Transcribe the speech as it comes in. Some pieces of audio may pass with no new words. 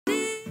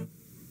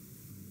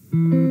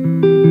Shadows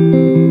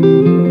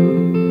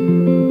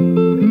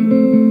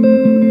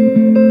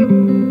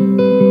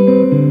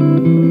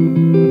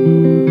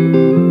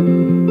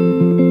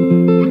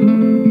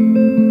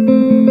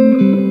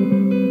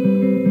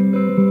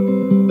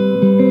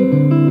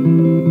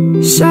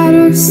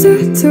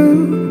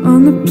settle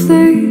on the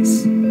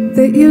place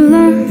that you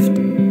left.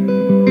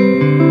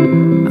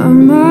 Our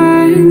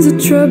minds are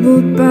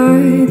troubled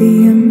by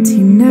the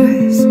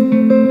emptiness.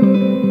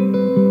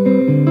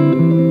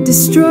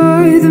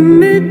 Destroy the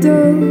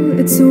middle,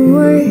 it's a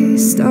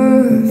waste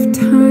of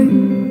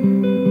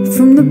time.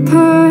 From the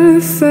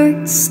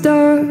perfect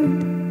start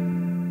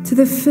to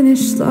the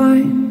finish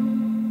line.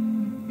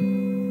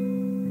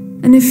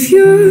 And if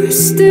you're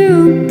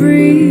still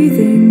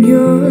breathing,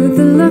 you're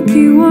the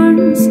lucky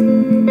ones.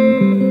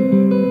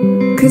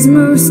 'Cause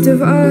most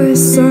of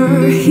us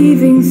are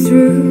heaving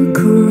through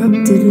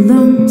corrupted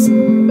lungs,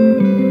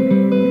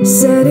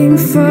 setting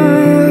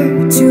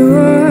fire to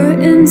our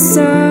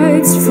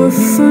insides for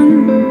fun,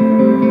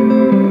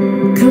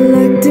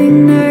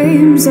 collecting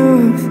names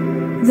of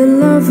the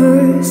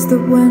lovers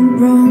that went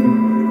wrong,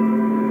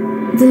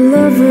 the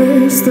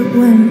lovers that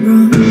went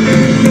wrong.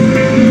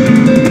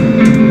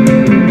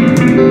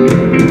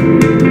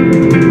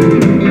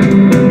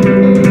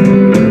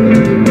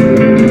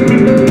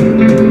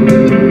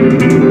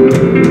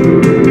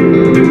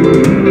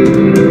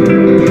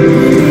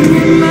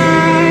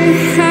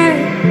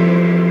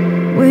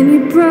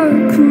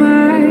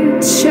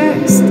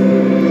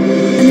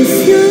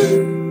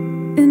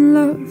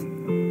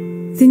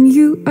 Then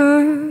you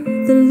are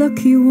the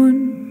lucky one.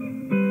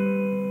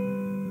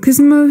 'Cause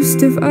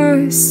most of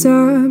us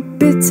are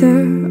bitter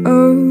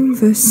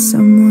over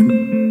someone,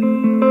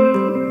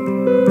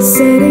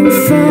 setting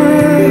fire